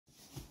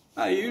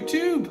Hi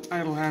YouTube!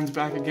 Idle Hands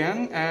back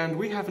again, and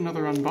we have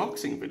another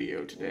unboxing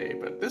video today,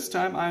 but this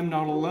time I'm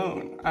not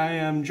alone. I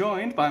am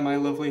joined by my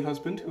lovely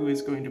husband, who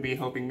is going to be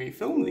helping me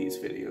film these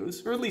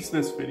videos, or at least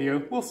this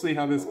video. We'll see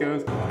how this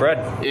goes.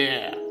 Bread.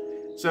 Yeah.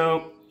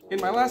 So,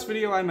 in my last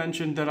video I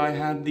mentioned that I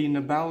had the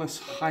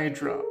Nabalis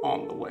Hydra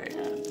on the way,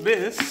 and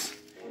this,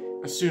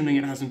 assuming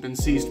it hasn't been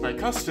seized by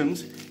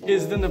customs,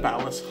 is the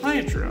Nabalis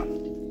Hydra.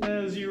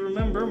 As you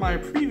remember, my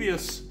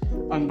previous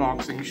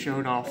unboxing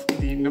showed off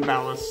the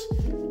Nabalis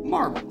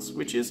marbles,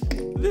 which is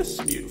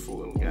this beautiful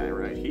little guy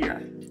right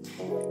here.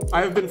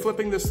 I have been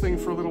flipping this thing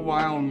for a little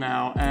while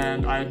now,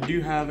 and I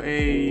do have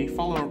a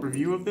follow-up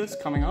review of this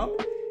coming up,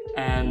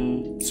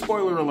 and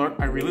spoiler alert,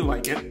 I really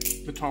like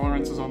it. The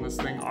tolerances on this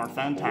thing are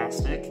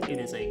fantastic. It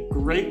is a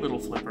great little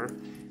flipper.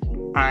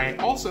 I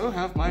also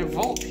have my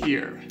vault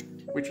here,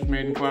 which was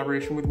made in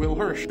collaboration with Will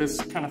Hirsch.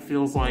 This kind of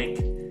feels like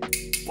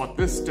what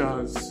this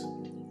does,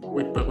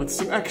 but with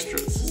some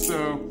extras.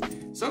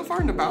 So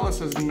far Nabalis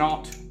has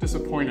not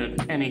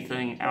disappointed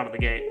anything out of the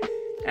gate.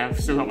 I've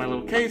still got my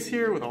little case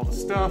here with all the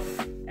stuff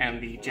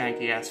and the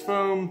janky ass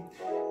foam.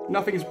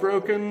 Nothing's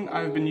broken.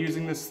 I've been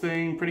using this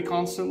thing pretty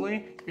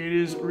constantly. It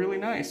is really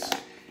nice.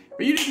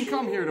 But you didn't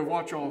come here to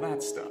watch all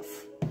that stuff.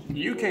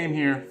 You came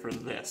here for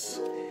this.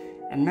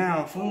 And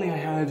now, if only I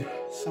had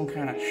some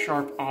kind of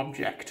sharp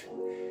object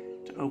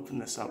to open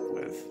this up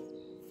with.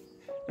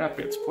 That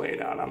bit's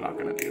played out. I'm not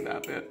gonna do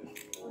that bit.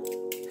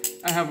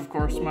 I have, of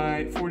course,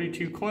 my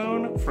 42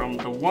 clone from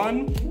the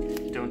One.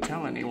 Don't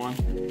tell anyone.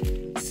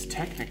 It's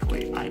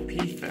technically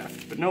IP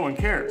theft, but no one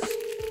cares.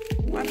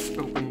 Let's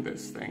open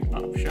this thing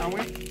up, shall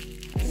we?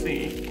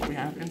 See what we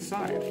have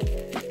inside.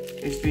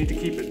 I just need to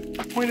keep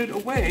it pointed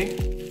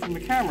away from the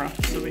camera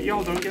so that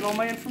y'all don't get all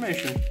my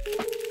information.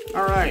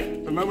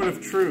 Alright, the moment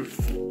of truth.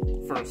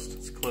 First,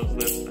 let's close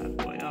this bad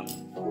boy up.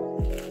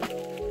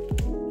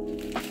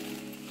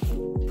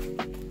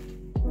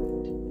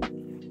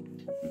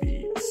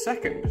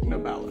 Second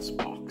Nabalis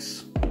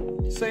box.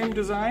 Same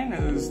design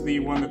as the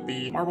one that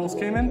the marbles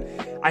came in.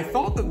 I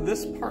thought that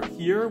this part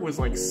here was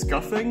like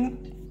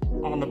scuffing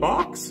on the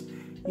box.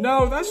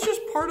 No, that's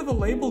just part of the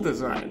label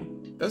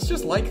design. That's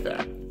just like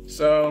that.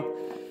 So,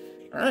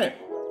 alright,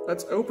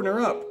 let's open her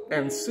up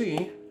and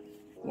see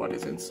what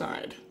is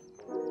inside.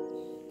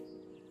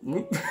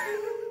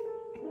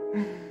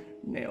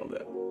 Nailed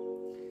it.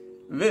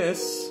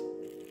 This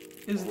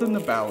is the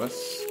Nabalis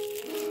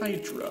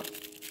Hydra.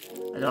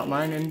 I got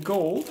mine in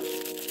gold.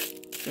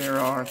 There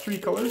are 3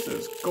 colors.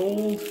 There's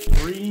gold,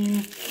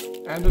 green,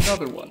 and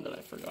another one that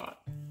I forgot.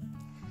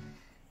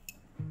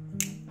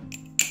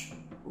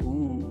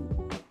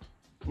 Ooh.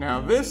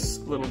 Now this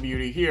little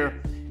beauty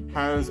here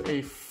has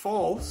a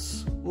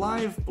false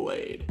live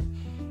blade.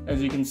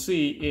 As you can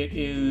see,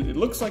 it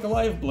looks like a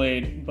live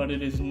blade, but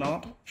it is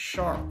not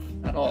sharp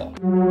at all.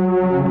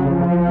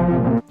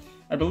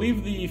 I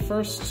believe the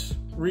first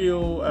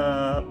real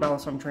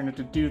Balisong trainer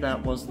to do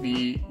that was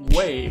the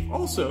Wave,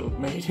 also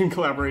made in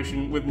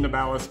collaboration with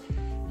Nabalis,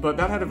 but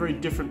that had a very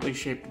differently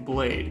shaped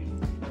blade.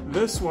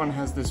 This one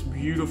has this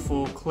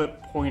beautiful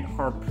clip point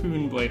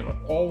harpoon blade.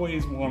 I've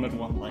always wanted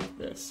one like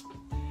this.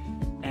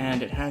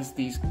 And it has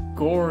these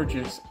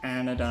gorgeous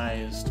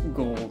anodized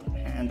gold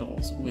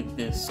handles with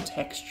this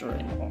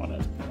texturing on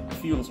it. It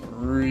feels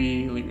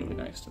really, really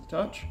nice to the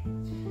touch.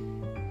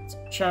 It's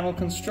channel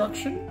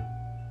construction,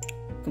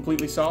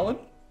 completely solid.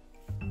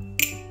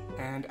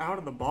 And out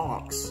of the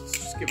box, let's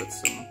just give it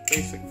some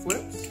basic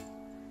flips.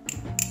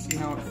 See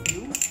how it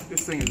feels?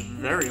 This thing is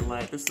very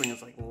light. This thing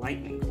is like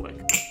lightning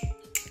quick.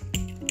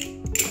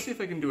 Let's see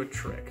if I can do a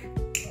trick.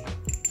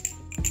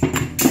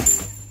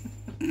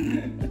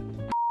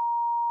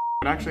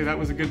 But actually, that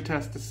was a good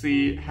test to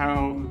see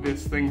how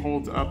this thing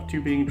holds up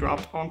to being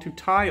dropped onto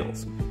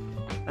tiles.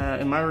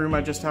 In my room,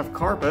 I just have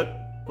carpet,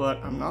 but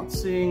I'm not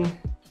seeing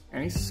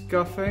any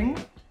scuffing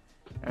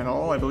at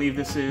all. I believe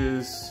this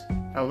is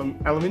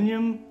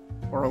aluminum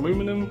or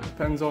aluminum,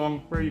 depends on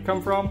where you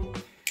come from.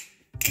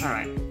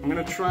 Alright, I'm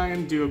gonna try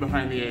and do a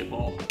behind the 8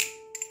 ball.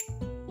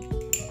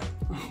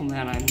 Oh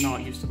man, I'm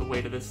not used to the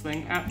weight of this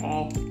thing at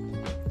all.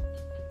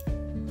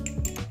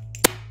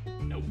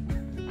 Nope.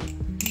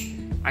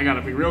 I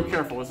gotta be real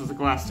careful, this is a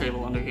glass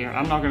table under here.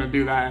 I'm not gonna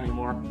do that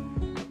anymore.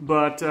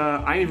 But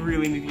I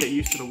really need to get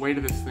used to the weight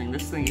of this thing.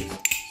 This thing is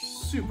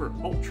super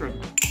ultra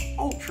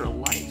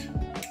light,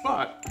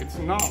 but it's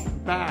not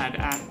bad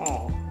at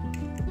all.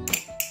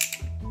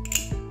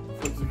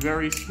 Flips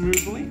very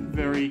smoothly,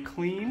 very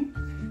clean.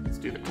 Let's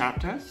do the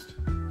tap test.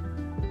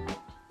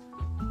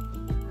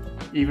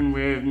 Even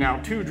with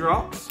now 2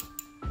 drops,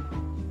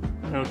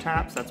 no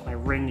taps, that's my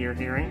ring you're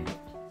hearing.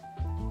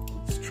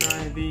 Let's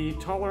try the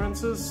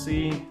tolerances,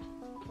 see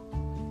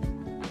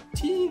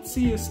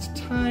teensiest,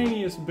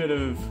 tiniest bit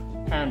of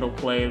handle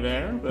play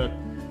there, but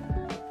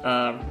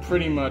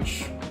pretty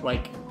much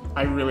like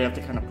I really have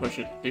to kind of push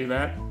it to do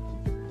that.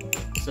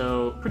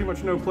 So pretty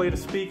much no play to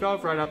speak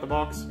of right out the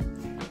box.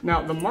 Now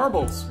the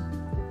marbles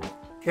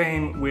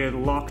came with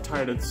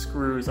Loctite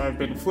screws. I've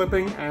been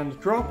flipping and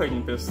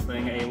dropping this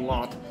thing a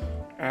lot,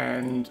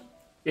 and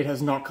it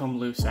has not come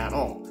loose at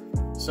all.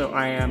 So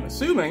I am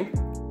assuming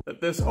that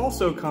this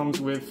also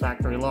comes with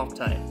factory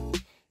Loctite.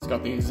 It's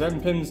got the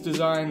Zen pins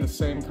design, the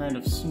same kind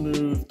of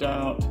smoothed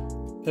out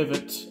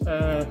pivot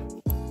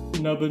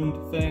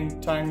nubbin thing,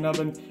 tying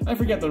nubbin. I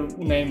forget the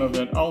name of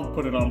it. I'll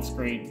put it on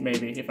screen,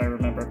 maybe, if I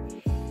remember.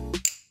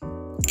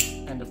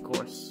 And of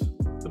course,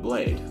 the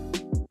blade.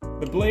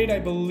 The blade, I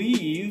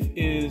believe,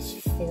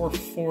 is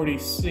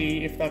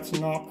 440C. If that's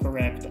not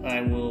correct,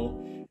 I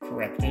will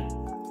correct it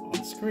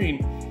on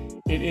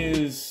screen. It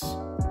is...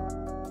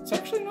 It's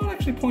actually not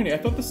actually pointy. I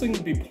thought this thing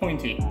would be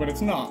pointy, but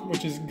it's not,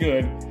 which is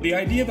good. The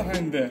idea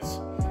behind this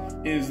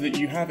is that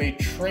you have a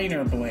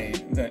trainer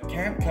blade that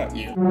can't cut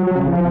you,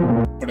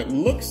 but it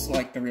looks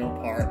like the real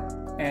part,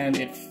 and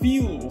it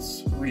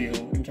feels real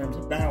in terms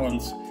of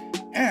balance,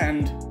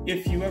 and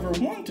if you ever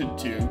wanted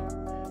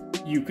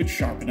to, you could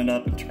sharpen it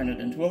up and turn it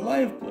into a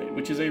live blade,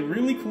 which is a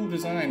really cool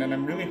design, and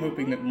I'm really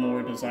hoping that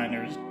more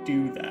designers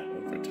do that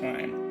over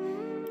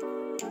time.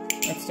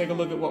 Let's take a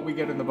look at what we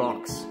get in the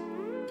box,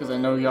 because I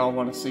know y'all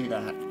want to see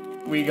that.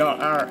 We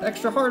got our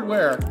extra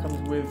hardware.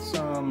 Comes with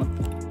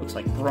some, looks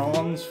like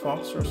bronze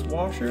phosphorus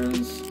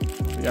washers.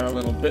 We got a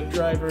little bit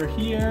driver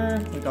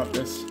here. We got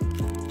this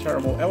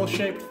terrible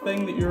L-shaped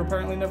thing that you're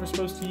apparently never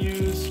supposed to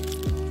use.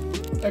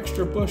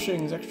 Extra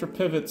bushings, extra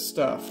pivot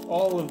stuff.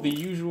 All of the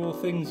usual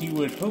things you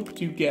would hope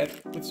to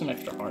get with some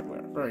extra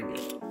hardware. Very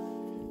good.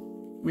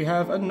 We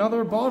have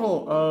another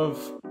bottle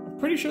of, I'm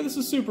pretty sure this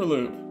is Super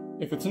Lube.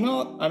 If it's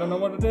not, I don't know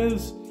what it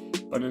is,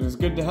 but it is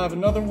good to have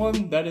another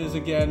one that is,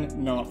 again,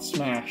 not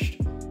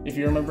smashed. If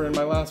you remember in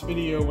my last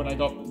video when I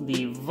got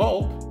the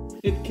Vulp,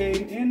 it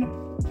came in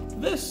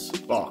this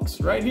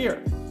box right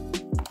here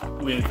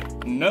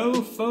with no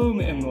foam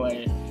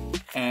inlay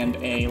and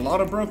a lot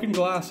of broken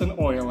glass and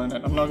oil in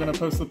it. I'm not going to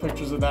post the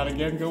pictures of that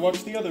again, go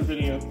watch the other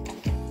video.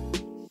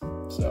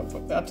 So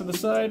put that to the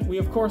side. We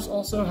of course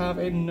also have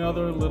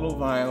another little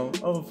vial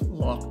of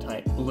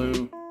Loctite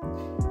Blue.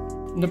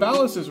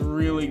 Nabalis is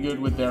really good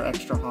with their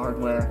extra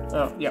hardware.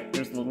 Oh, yeah,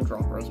 there's the little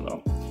dropper as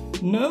well.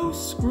 No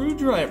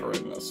screwdriver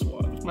in this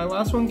one. My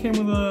last one came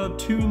with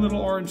two little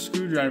orange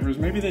screwdrivers.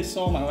 Maybe they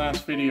saw my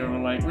last video and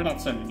were like, we're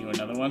not sending you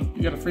another one.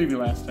 You got a freebie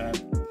last time.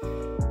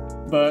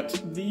 But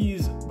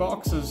these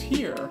boxes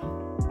here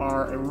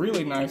are a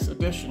really nice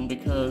addition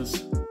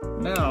because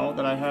now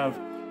that I have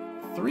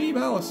 3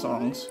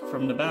 Balisongs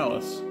from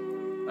Nabalis,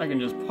 I can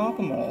just pop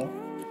them all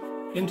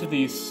into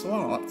these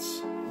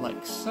slots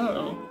like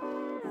so.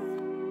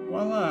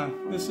 Voila,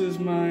 this is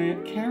my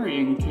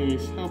carrying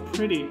case. How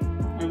pretty.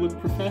 I look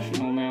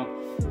professional now.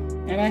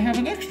 And I have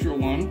an extra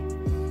one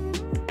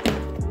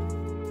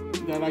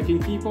that I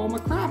can keep all my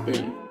crap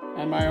in,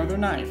 and my other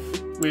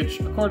knife, which,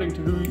 according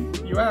to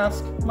who you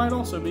ask, might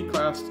also be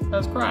classed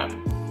as crap.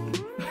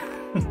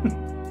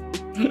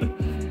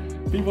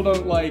 People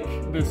don't like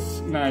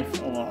this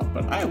knife a lot,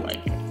 but I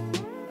like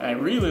it. I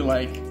really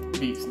like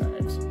these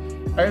knives.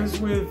 As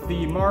with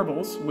the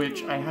marbles,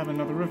 which I have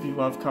another review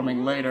of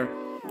coming later,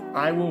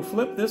 I will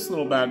flip this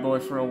little bad boy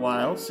for a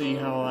while, see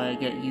how I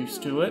get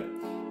used to it,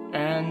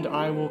 and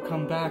I will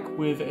come back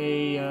with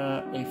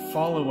a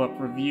follow-up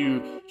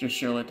review, just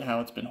show it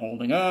how it's been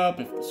holding up,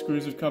 if the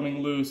screws are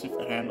coming loose, if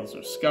the handles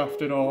are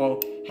scuffed at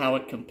all, how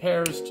it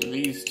compares to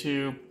these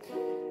two.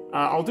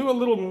 I'll do a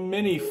little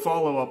mini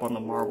follow-up on the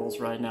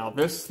marbles right now.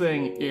 This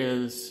thing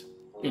is,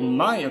 in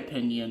my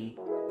opinion,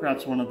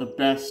 perhaps one of the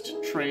best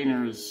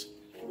trainers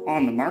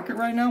on the market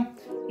right now.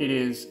 It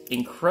is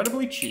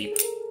incredibly cheap.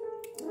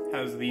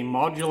 Has the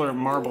modular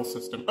marble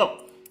system.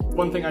 Oh,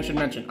 one thing I should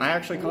mention, I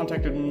actually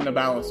contacted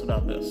Nabalis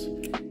about this.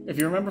 If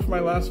you remember from my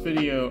last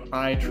video,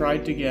 I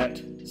tried to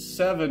get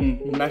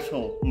 7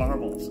 metal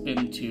marbles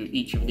into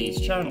each of these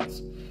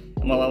channels.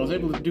 And while I was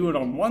able to do it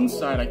on one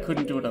side, I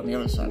couldn't do it on the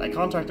other side. I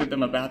contacted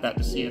them about that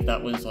to see if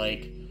that was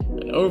like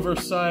an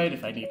oversight,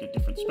 if I needed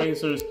different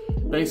spacers.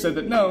 They said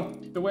that no,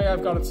 the way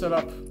I've got it set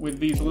up with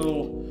these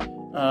little,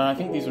 I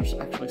think these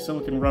are actually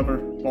silicone rubber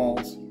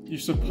balls. You're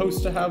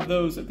supposed to have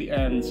those at the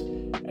ends,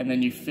 and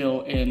then you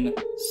fill in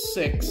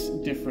 6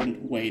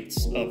 different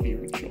weights of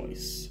your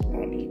choice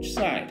on each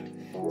side.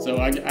 So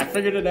I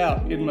figured it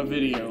out in my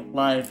video,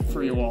 live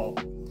for you all.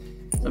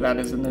 So that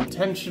is an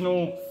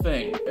intentional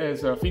thing.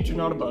 It's a feature,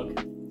 not a bug.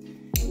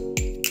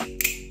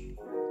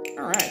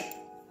 Alright,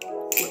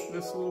 flip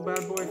this little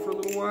bad boy for a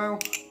little while.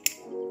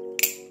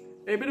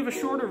 A bit of a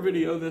shorter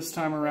video this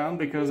time around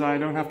because I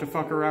don't have to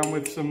fuck around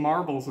with some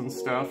marbles and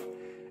stuff.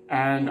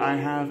 And I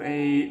have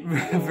a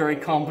very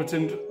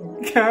competent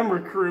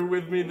camera crew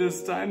with me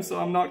this time, so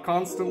I'm not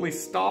constantly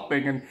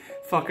stopping and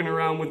fucking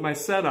around with my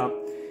setup.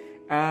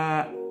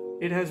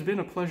 It has been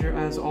a pleasure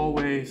as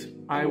always.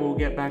 I will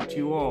get back to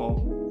you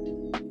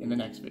all in the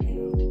next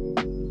video.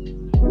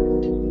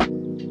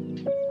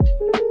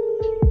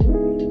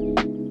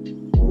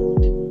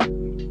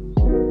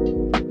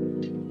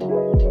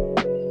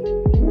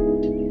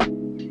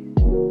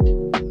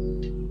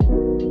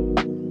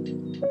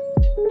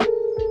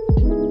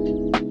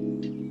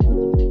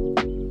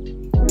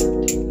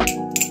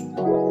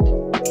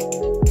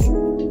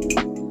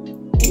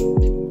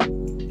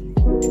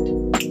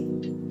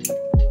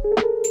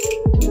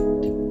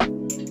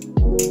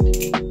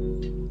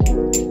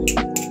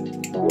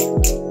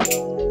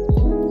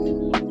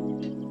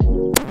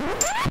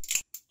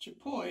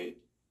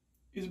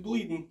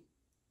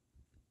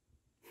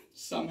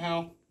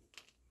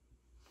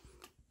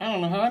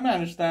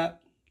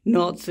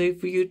 Not safe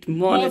for you to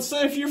monitor. Not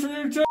safe for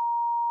you to...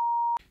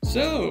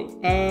 So,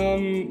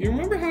 you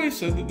remember how I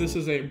said that this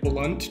is a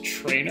blunt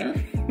trainer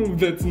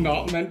that's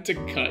not meant to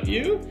cut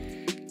you?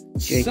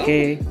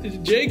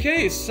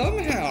 JK,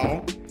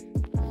 somehow,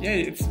 yeah,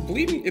 it's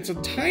bleeding, it's a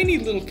tiny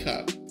little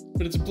cut,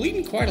 but it's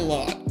bleeding quite a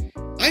lot.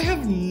 I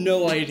have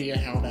no idea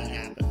how that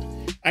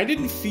happened. I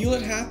didn't feel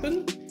it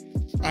happen.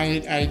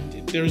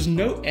 There's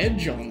no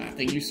edge on that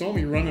thing. You saw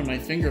me running my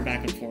finger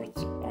back and forth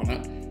on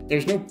it.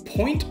 There's no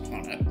point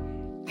on it.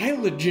 I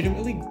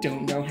legitimately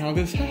don't know how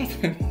this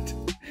happened.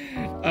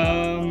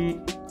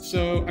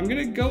 So I'm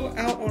gonna go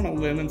out on a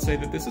limb and say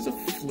that this is a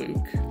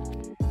fluke,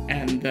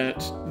 and that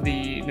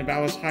the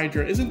Nabalis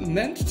Hydra isn't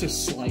meant to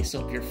slice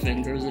up your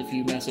fingers if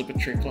you mess up a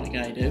trick like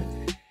I did.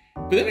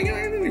 But then again,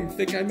 I didn't even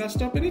think I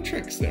messed up any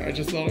tricks there. I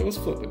just thought it was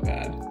flippin'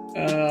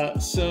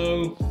 bad.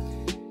 So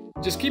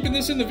just keeping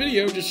this in the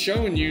video, just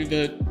showing you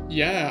that,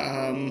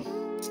 yeah,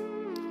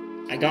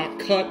 I got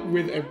cut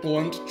with a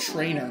blunt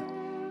trainer.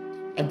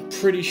 I'm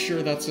pretty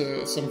sure that's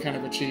some kind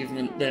of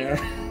achievement there.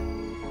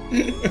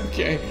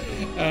 Okay,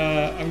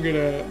 I'm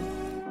gonna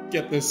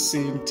get this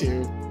scene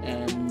too,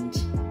 and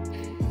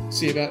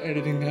see about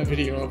editing that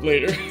video up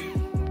later.